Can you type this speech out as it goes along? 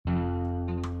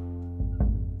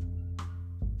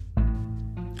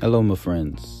Hello, my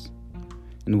friends,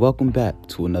 and welcome back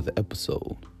to another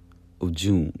episode of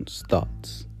June's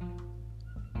Thoughts.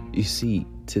 You see,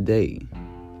 today,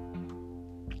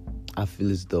 I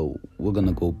feel as though we're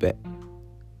gonna go back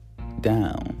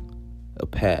down a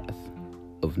path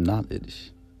of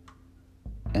knowledge,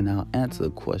 and I'll answer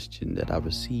a question that I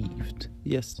received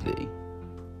yesterday.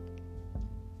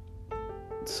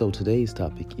 So today's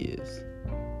topic is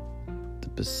the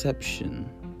perception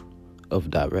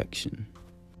of direction.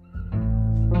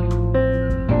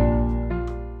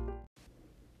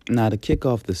 Now, to kick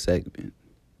off the segment,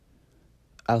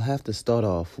 I'll have to start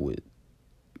off with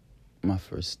my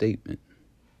first statement.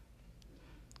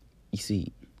 You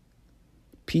see,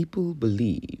 people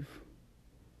believe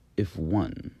if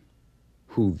one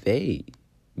who they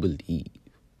believe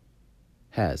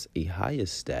has a higher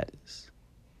status,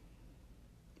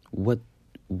 what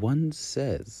one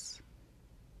says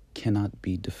cannot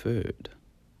be deferred.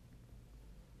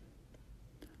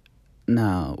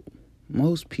 Now,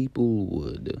 most people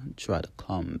would try to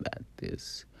combat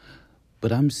this,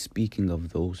 but I'm speaking of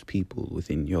those people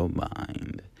within your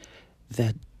mind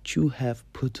that you have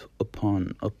put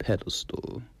upon a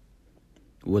pedestal.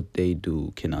 What they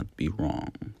do cannot be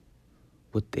wrong.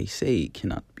 What they say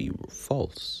cannot be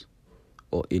false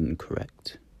or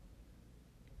incorrect.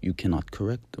 You cannot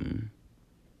correct them.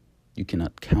 You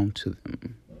cannot counter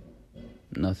them.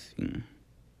 Nothing.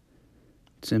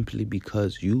 Simply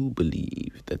because you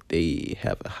believe that they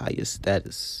have a higher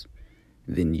status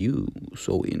than you,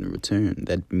 so in return,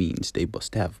 that means they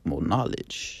must have more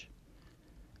knowledge,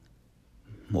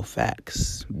 more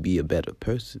facts, be a better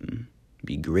person,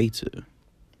 be greater.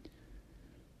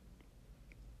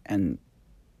 And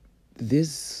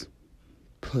this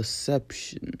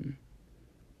perception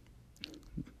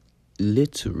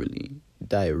literally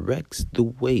directs the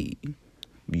way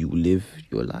you live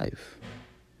your life.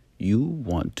 You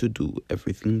want to do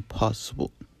everything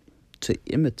possible to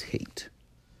imitate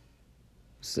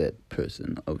said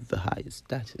person of the highest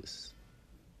status.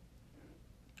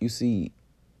 You see,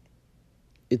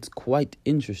 it's quite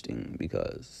interesting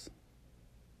because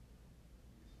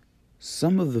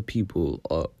some of the people,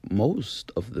 or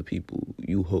most of the people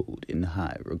you hold in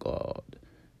high regard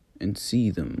and see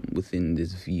them within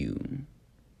this view,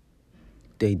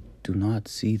 they do not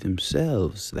see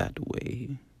themselves that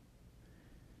way.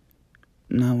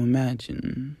 Now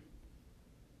imagine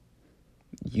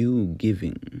you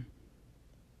giving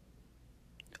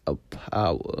a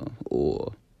power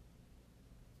or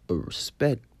a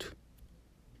respect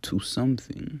to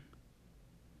something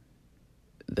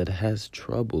that has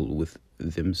trouble with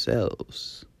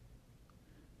themselves.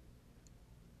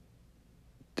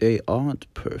 They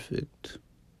aren't perfect,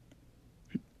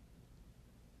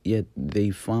 yet they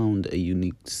found a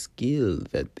unique skill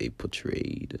that they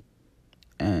portrayed,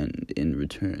 and in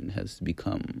return has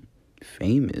become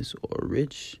famous or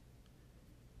rich.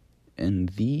 And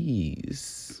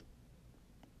these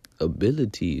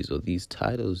abilities or these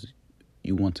titles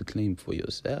you want to claim for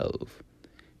yourself,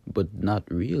 but not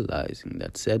realizing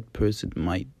that said person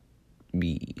might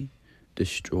be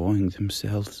destroying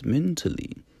themselves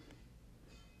mentally.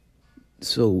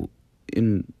 So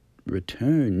in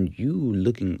return, you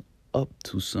looking up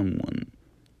to someone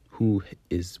who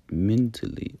is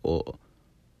mentally or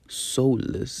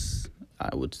soulless,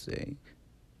 I would say,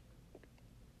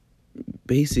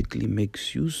 basically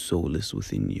makes you soulless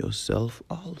within yourself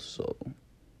also.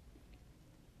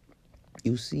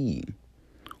 You see,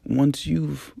 once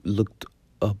you've looked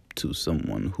up to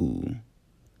someone who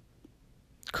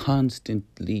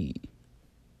constantly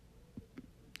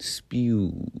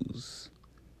spews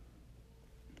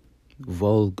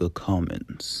vulgar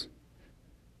comments,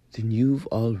 then you've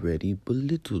already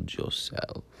belittled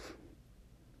yourself.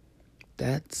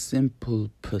 That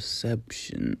simple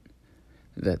perception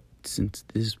that since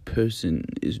this person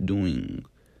is doing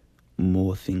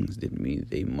more things than me,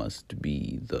 they must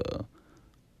be the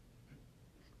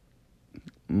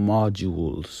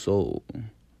module soul,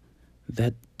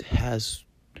 that has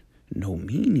no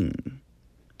meaning.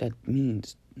 That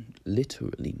means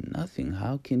literally nothing.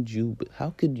 How could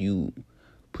you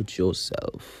put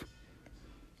yourself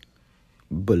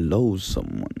below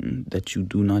someone that you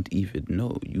do not even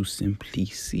know, you simply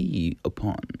see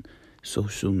upon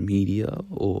social media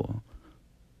or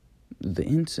the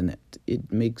internet?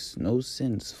 It makes no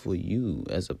sense for you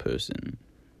as a person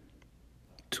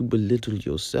to belittle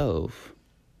yourself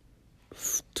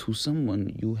to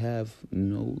someone you have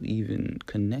no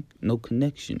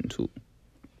connection to.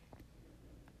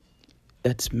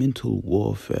 That's mental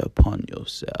warfare upon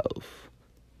yourself.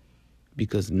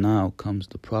 Because now comes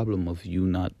the problem of you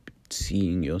not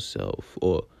seeing yourself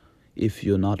or If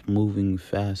you're not moving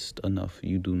fast enough,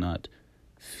 you do not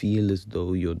feel as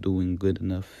though you're doing good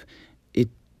enough, it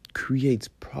creates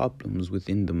problems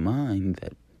within the mind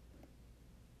that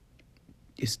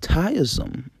is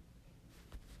tiresome.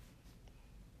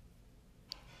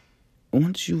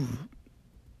 Once you've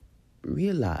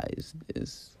realized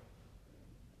this,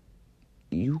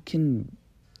 you can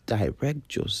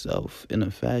direct yourself in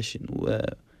a fashion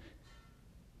where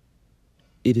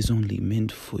it is only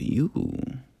meant for you.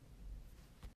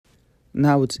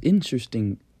 Now, it's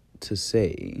interesting to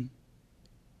say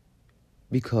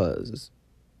because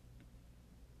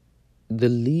the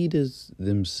leaders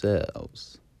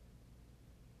themselves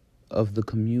of the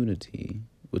community,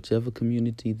 whichever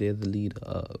community they're the leader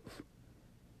of,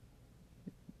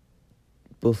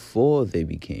 before they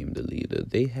became the leader,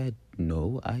 they had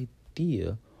no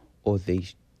idea, or they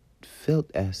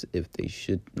felt as if they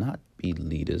should not be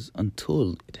leaders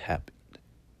until it happened.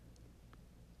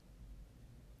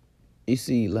 You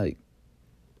see,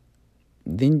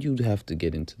 then you'd have to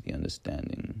get into the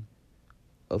understanding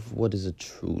of what is a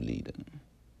true leader.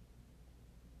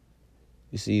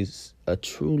 You see, a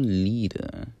true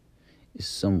leader is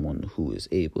someone who is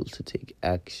able to take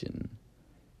action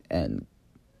and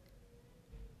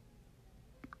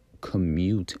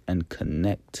commute and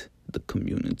connect the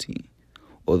community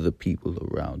or the people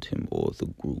around him or the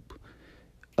group.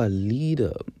 A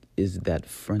leader is that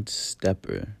front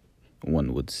stepper,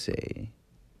 one would say,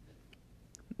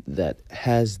 that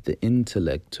has the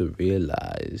intellect to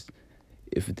realize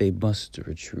if they must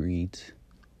retreat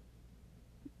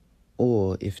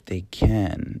or if they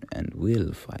can and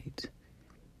will fight.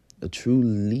 A true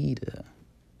leader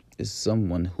is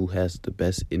someone who has the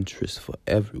best interest for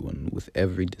everyone with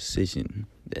every decision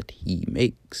that he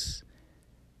makes.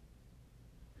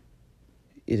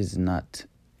 It is not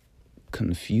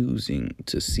confusing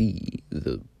to see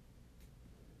the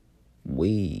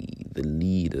way the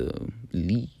leader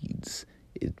leads.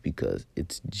 It's because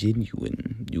it's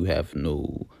genuine. You have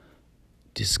no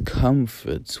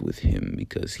discomforts with him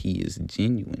because he is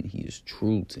genuine. He is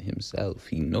true to himself.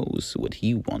 He knows what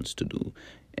he wants to do,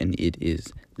 and it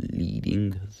is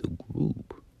leading the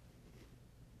group.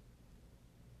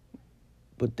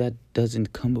 But that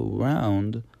doesn't come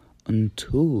around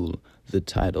until the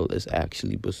title is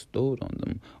actually bestowed on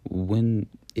them. When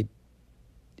it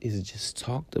is just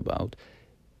talked about,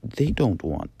 they don't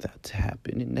want that to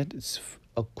happen, and that is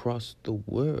across the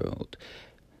world.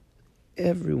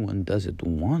 Everyone doesn't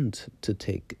want to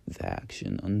take the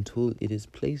action until it is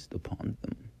placed upon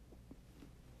them.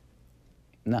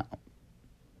 Now,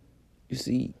 you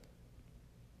see,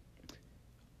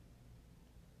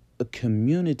 a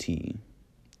community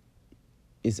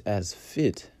is as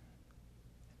fit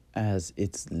as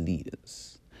its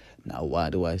leaders. Now, why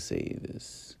do I say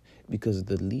this? Because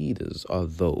the leaders are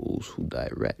those who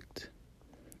direct.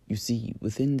 You see,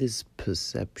 within this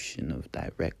perception of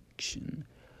direction,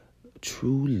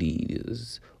 true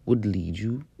leaders would lead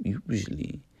you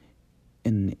usually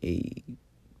in a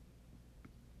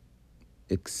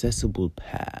accessible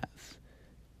path.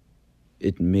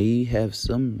 It may have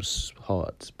some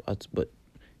hard spots, but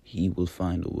he will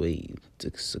find a way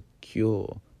to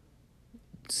secure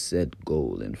said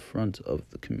goal in front of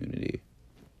the community.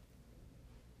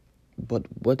 But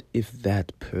what if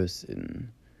that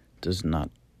person does not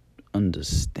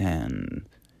understand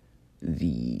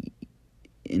the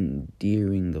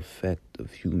endearing effect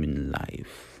of human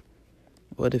life?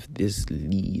 What if this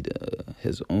leader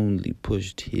has only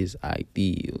pushed his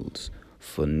ideals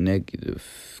for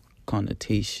negative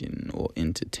connotation or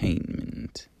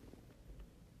entertainment?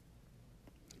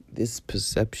 This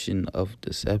perception of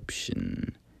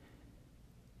deception,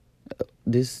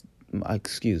 this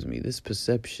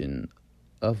perception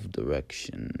of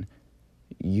direction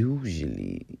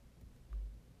usually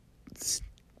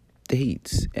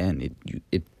states, and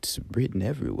it's written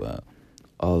everywhere,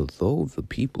 although the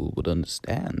people would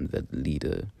understand that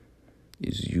leader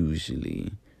is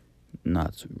usually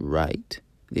not right,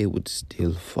 they would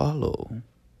still follow.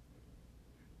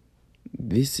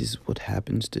 This is what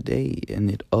happens today, and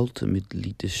it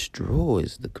ultimately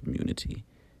destroys the community.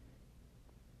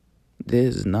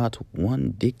 There's not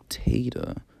one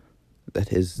dictator that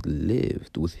has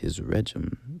lived with his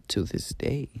regime to this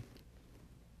day.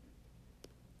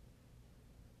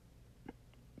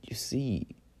 You see,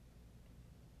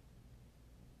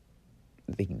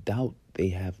 they doubt they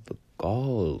have the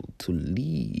gall to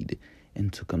lead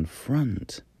and to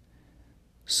confront.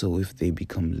 So if they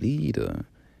become leader,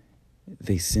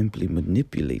 they simply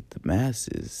manipulate the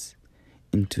masses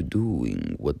into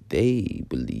doing what they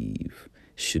believe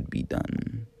should be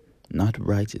done, not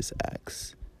righteous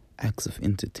acts of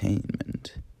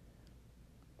entertainment.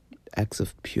 acts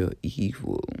of pure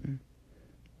evil.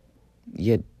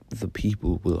 Yet the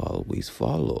people will always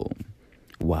follow.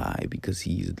 Why? Because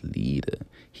he's the leader.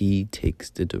 He takes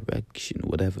the direction.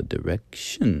 Whatever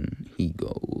direction he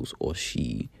goes or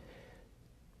she,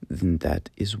 then that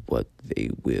is what they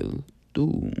will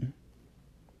do.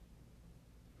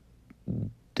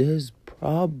 There's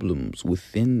problems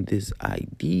within this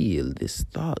ideal, this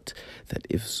thought that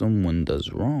if someone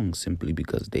does wrong simply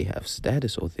because they have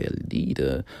status or they're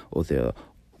leader or they're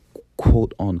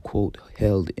quote unquote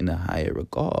held in a higher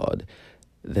regard,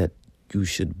 that you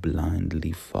should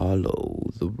blindly follow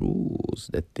the rules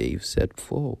that they've set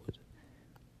forward.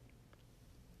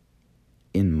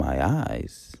 In my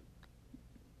eyes,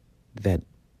 that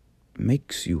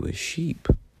makes you a sheep.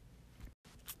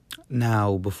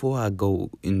 Now, before I go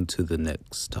into the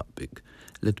next topic,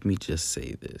 let me just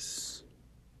say this.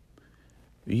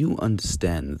 You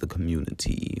understand the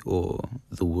community or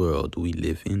the world we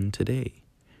live in today,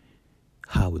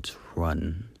 how it's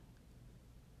run,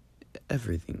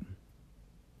 everything.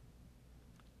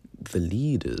 The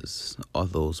leaders are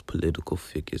those political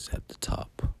figures at the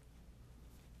top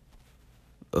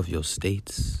of your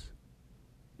states,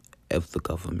 of the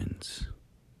governments,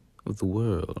 of the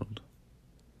world.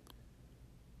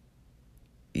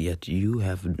 Yet you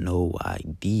have no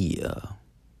idea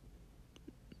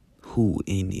who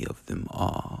any of them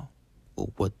are or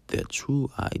what their true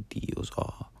ideals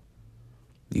are.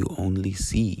 You only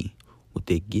see what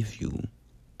they give you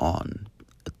on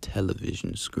a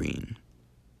television screen.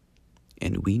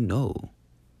 And we know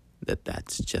that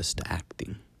that's just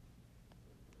acting.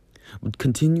 But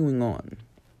continuing on,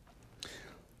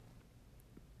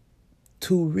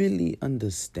 to really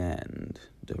understand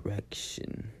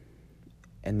direction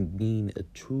and gain the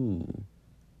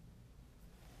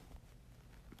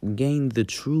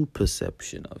true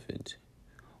perception of it,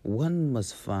 one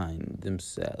must find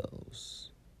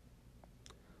themselves.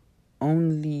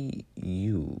 Only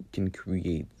you can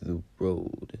create the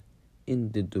road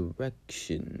in the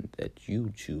direction that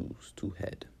you choose to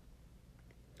head.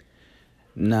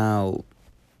 Now,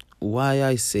 why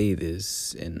I say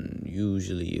this, and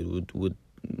usually it would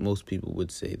most people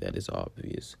would say that it's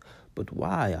obvious, but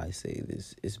why I say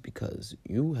this is because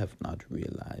you have not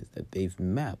realized that they've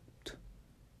mapped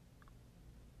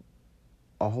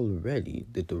already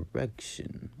the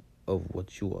direction of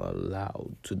what you are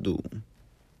allowed to do.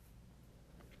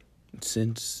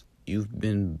 Since you've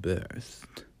been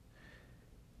birthed,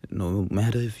 no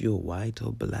matter if you're white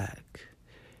or black,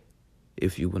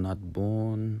 if you were not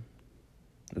born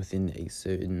within a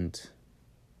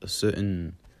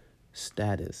certain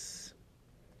status,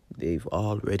 they've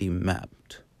already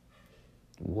mapped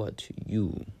what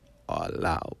you are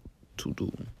allowed to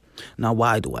do. Now,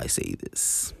 why do I say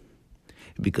this?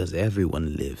 Because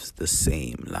everyone lives the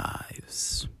same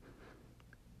lives.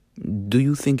 Do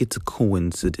you think it's a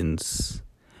coincidence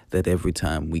that every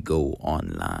time we go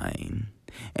online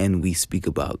and we speak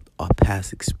about our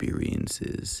past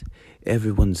experiences,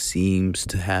 everyone seems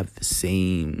to have the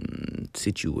same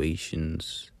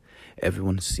situations?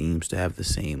 Everyone seems to have the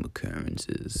same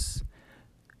occurrences.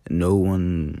 No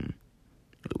one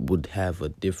would have a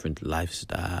different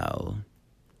lifestyle.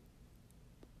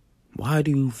 Why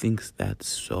do you think that's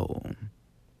so?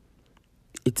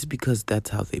 It's because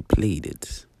that's how they played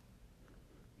it.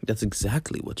 That's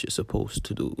exactly what you're supposed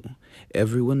to do.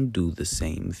 Everyone do the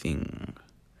same thing.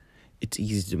 It's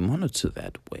easy to monitor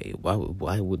that way.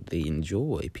 Why would they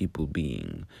enjoy people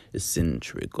being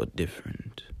eccentric or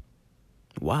different?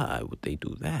 Why would they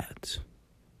do that?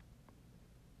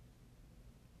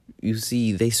 You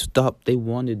see, they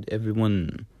wanted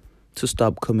everyone to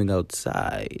stop coming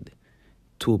outside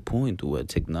to a point where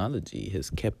technology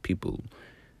has kept people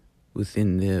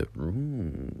within their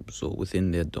rooms or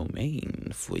within their domain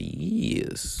for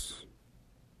years.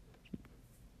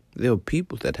 There are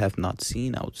people that have not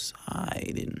seen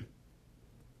outside in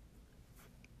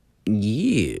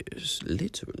years,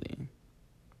 literally.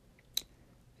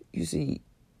 You see,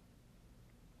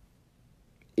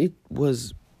 it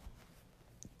was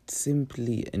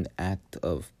simply an act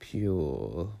of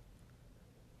pure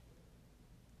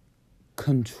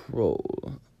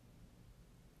control.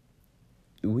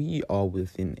 We are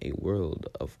within a world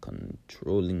of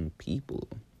controlling people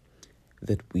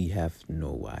that we have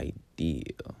no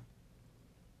idea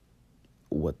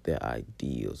what their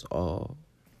ideals are,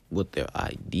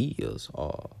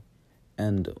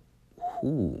 and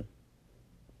who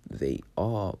they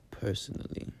are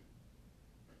personally.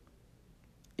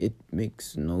 It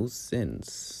makes no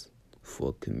sense for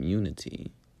a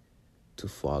community to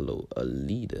follow a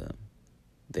leader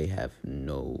they have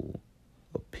no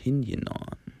opinion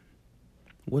on.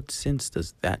 what sense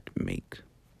does that make?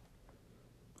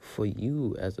 For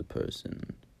you as a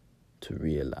person to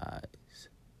realize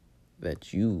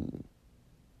that you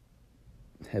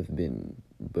have been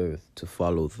birthed to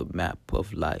follow the map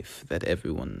of life that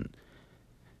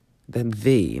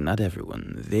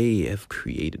they have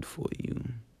created for you.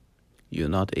 You're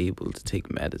not able to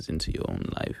take matters into your own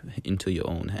life, into your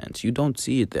own hands. You don't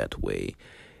see it that way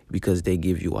because they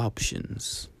give you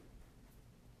options.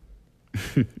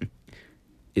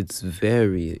 It's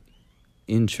very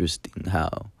interesting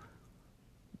how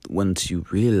once you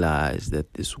realize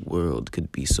that this world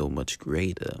could be so much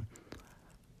greater,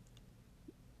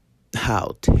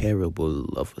 how terrible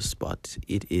of a spot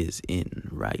it is in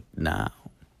right now.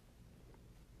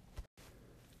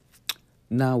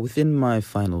 Now, within my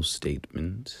final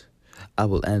statement, I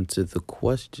will answer the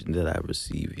question that I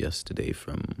received yesterday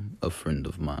from a friend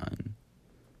of mine,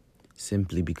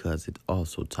 simply because it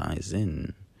also ties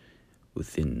in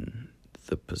within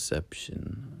the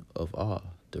perception of our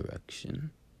direction.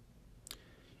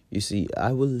 You see,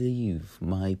 I will leave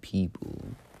my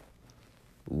people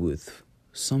with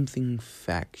something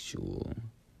factual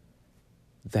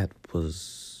that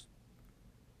was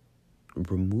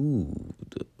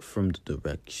removed from the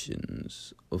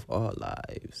directions of our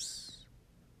lives.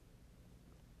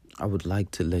 I would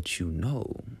like to let you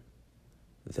know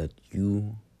that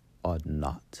you are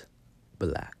not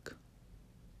black.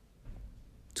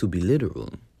 To be literal,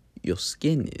 your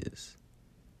skin is.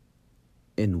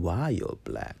 And why you're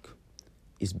black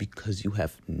is because you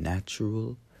have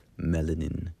natural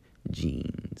melanin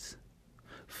genes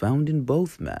found in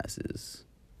both masses,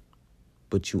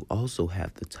 but you also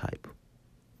have the type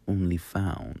only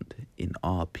found in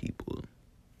our people.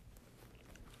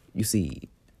 You see,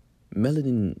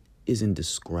 melanin isn't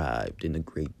described in a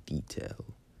great detail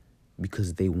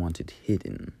because they want it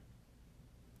hidden.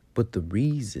 But the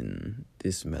reason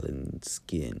this melanin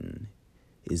skin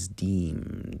is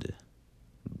deemed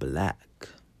black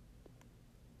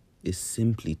is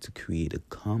simply to create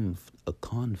a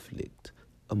conflict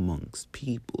amongst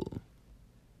people.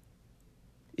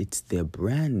 It's their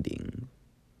branding.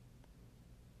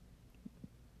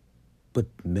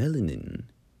 But melanin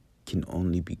can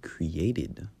only be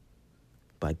created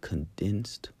by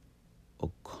condensed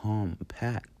or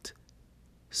compact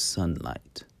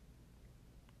sunlight.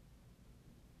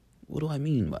 What do I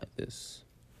mean by this?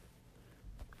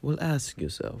 Well, ask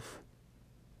yourself,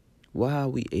 why are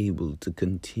we able to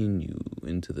continue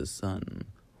into the sun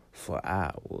for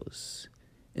hours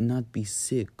and not be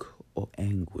sick or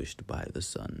anguished by the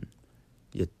sun,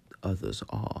 yet others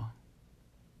are?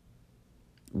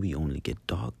 We only get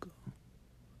darker.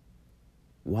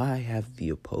 Why have the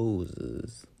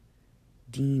opposers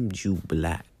deemed you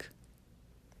black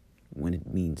when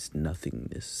it means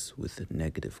nothingness with a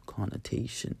negative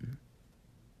connotation?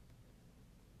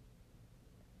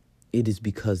 It is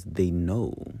because they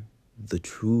know the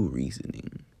true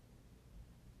reasoning.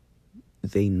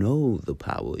 They know the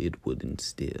power it would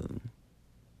instill.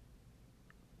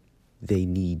 They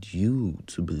need you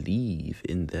to believe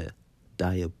in the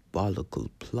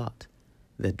diabolical plot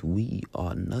that we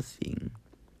are nothing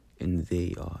and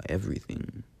they are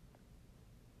everything.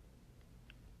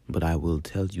 But I will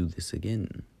tell you this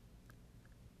again.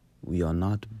 We are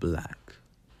not black.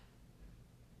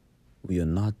 We are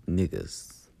not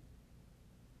niggas.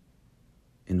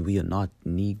 And we are not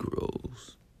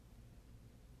Negroes.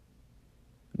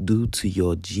 Due to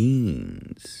your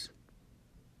genes,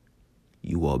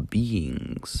 you are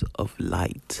beings of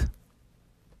light.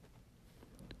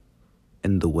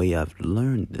 And the way I've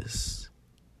learned this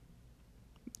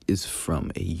is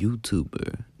from a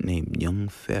YouTuber named Young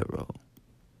Pharaoh.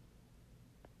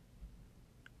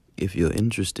 If you're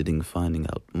interested in finding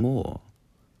out more,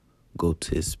 go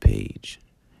to his page.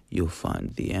 You'll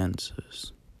find the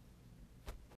answers.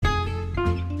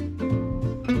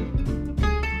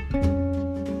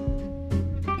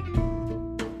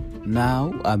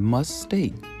 Now, I must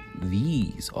state,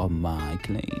 these are my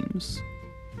claims.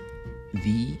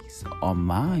 These are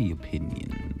my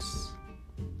opinions.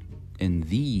 And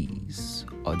these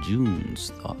are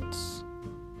June's thoughts.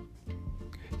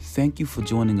 Thank you for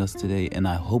joining us today, and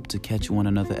I hope to catch you on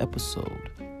another episode.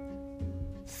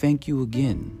 Thank you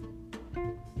again,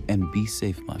 and be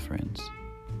safe, my friends.